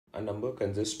A number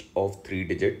consists of 3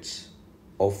 digits,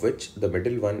 of which the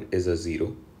middle one is a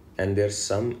 0 and their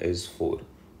sum is 4.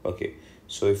 Okay,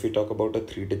 so if we talk about a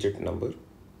 3-digit number,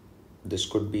 this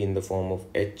could be in the form of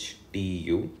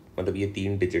HTU, मतलब ये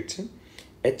 3 digits हैं.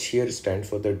 H here stands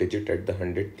for the digit at the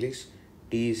 100th place,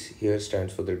 T is here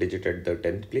stands for the digit at the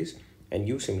 10th place, and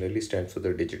U similarly stands for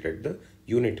the digit at the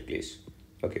unit place.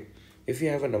 Okay, if you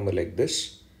have a number like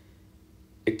this,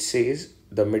 it says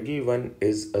the middle one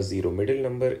is a 0, middle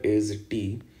number is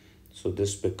T, so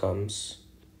this becomes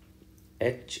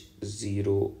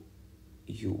H0U.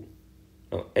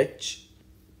 Now H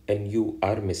and U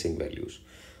are missing values.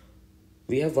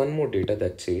 We have one more data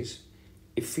that says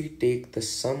if we take the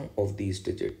sum of these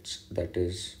digits, that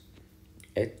is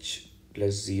H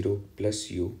plus 0 plus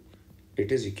U,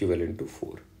 it is equivalent to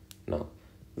 4. Now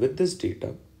with this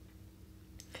data,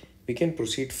 we can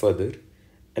proceed further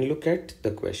and look at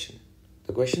the question.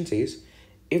 The question says,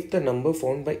 if the number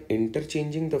found by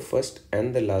interchanging the first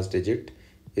and the last digit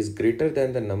is greater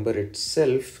than the number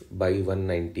itself by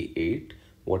 198,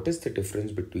 what is the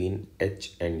difference between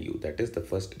H and U? That is the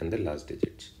first and the last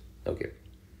digits. Okay.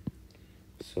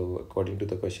 So according to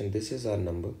the question, this is our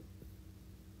number.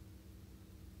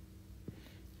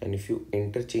 And if you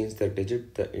interchange the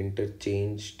digit, the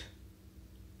interchanged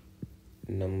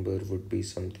number would be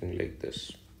something like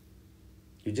this.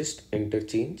 You just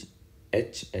interchange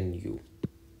H and U.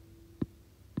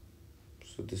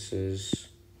 So this is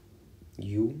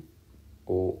UOH.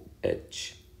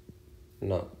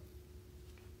 Now,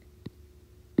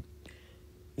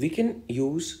 we can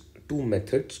use two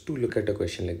methods to look at a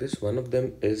question like this. One of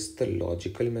them is the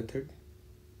logical method,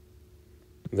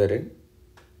 wherein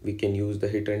we can use the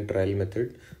hit and trial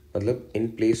method. मतलब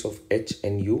in place of H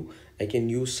and U, I can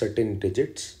use certain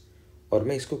digits और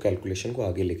मैं इसको calculation को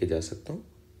आगे लेके जा सकता हूँ,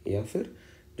 या फिर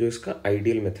जो इसका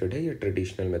आइडियल मेथड है या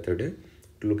ट्रेडिशनल मेथड है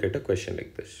to look at a question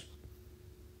like this.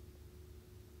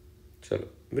 चलो,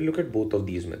 we'll look at both of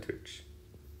these methods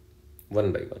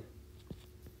one by one.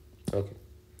 Okay,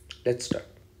 let's start.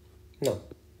 Now,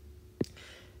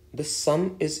 the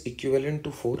sum is equivalent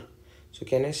to 4. So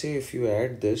can I say if you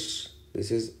add this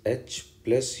is H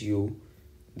plus U,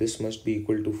 this must be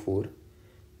equal to 4.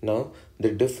 Now,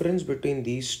 the difference between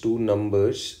these two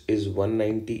numbers is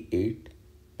 198.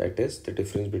 That is the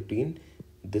difference between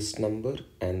this number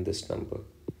and this number.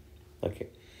 Okay.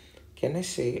 Can I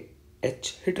say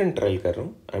H hit and trial कर रहा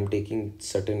हूँ? I'm taking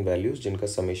certain values जिनका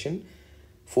summation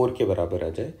 4 के बराबर आ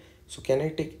जाए. So can I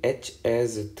take H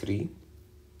as 3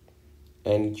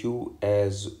 and U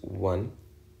as 1?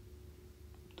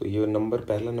 तो ये number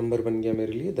पहला नंबर बन गया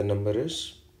मेरे लिए. The number is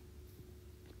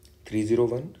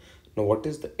 301. Now what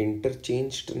is the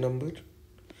interchanged number?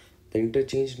 The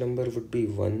interchanged number would be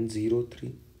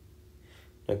 103.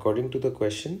 According to the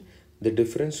question, the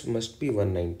difference must be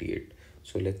 198.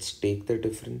 So let's take the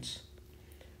difference.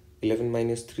 11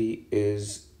 minus 3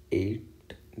 is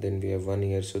 8. Then we have 1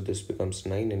 here, so this becomes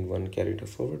 9, and 1 carried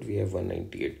forward, we have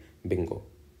 198. Bingo.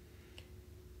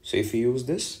 So if you use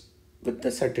this with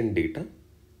the certain data,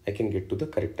 I can get to the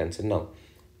correct answer. Now,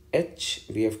 H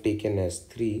we have taken as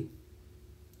 3,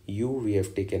 U we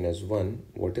have taken as 1.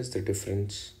 What is the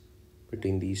difference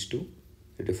between these two?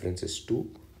 The difference is 2.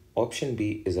 Option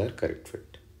B is our correct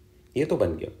fit. ये तो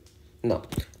बन गया. Now,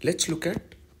 let's look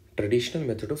at traditional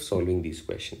method of solving these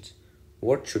questions.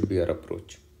 What should be our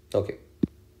approach? Okay.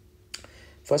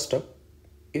 First up,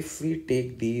 if we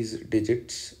take these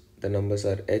digits, the numbers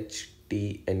are H,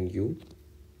 T and U,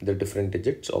 the different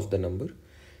digits of the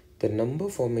number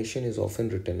formation is often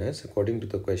written as, according to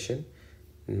the question,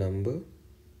 number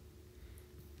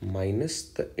minus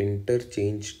the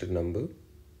interchanged number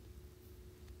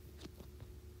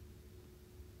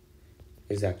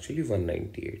is actually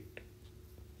 198.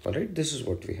 Alright, this is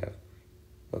what we have.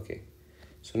 Okay,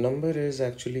 so number is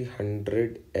actually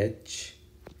 100H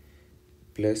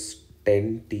plus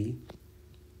 10T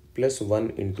plus 1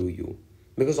 into U.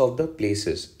 Because of the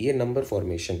places, ये number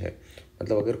formation है.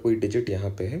 मतलब अगर कोई digit यहाँ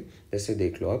पे है, जैसे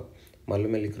देख लो आप, मान लो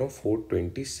मैं लिख रहा हूँ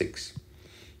 426,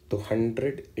 तो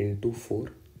 100 into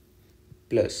 4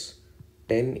 plus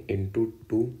 10 into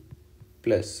 2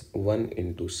 plus 1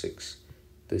 into 6.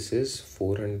 This is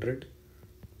 400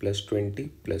 plus 20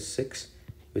 plus 6,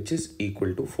 which is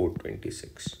equal to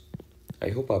 426. I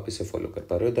hope आप इसे follow कर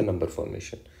पा रहे हो. The number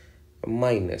formation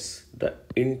minus the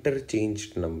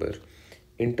interchanged number.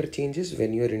 Interchange is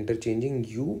when you are interchanging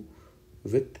U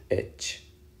with H.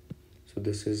 So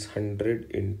this is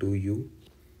 100 into U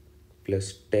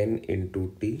plus 10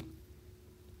 into T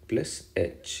plus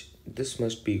H. This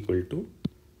must be equal to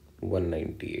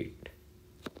 198.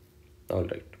 All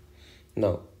right.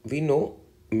 Now we know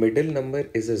middle number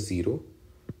is a 0.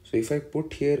 So if I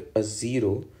put here a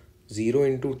 0, 0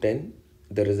 into 10,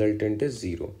 the resultant is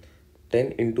 0.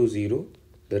 10 into 0,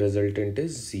 the resultant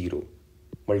is 0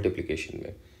 multiplication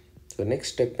में. So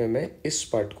next step में मैं इस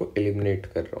part को eliminate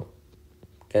कर रहा हूँ,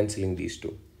 cancelling these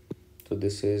two. So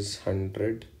this is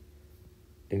 100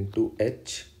 into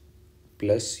h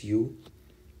plus u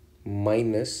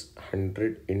minus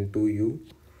 100 into u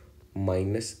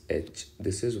minus h.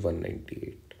 This is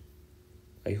 198.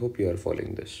 I hope you are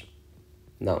following this.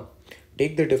 Now,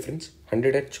 take the difference.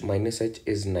 100h minus h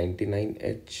is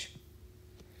 99h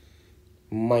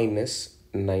minus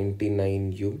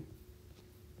 99u.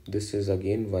 This is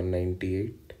again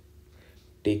 198.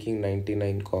 Taking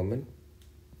 99 common,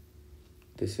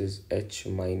 this is h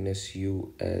minus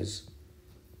u as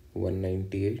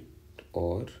 198,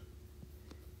 or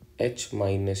h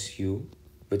minus u,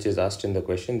 which is asked in the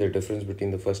question. The difference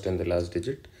between the first and the last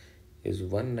digit is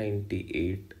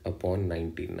 198 upon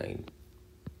 99.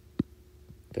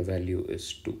 The value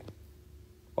is 2.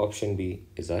 Option B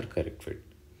is our correct fit.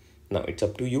 Now it's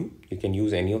up to you. You can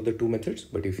use any of the two methods,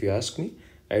 but if you ask me,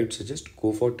 I would suggest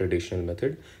go for traditional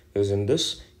method, because in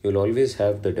this you'll always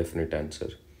have the definite answer.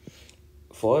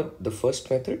 For the first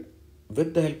method,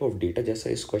 with the help of data, जैसा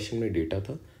इस question में data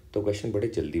था, तो question बड़े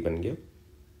जल्दी बन गया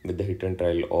with the hit and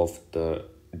trial of the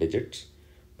digits.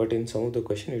 But in some of the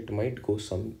question, it might go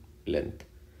some length.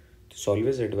 It's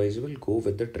always advisable go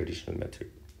with the traditional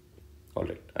method.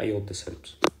 Alright, I hope this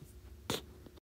helps.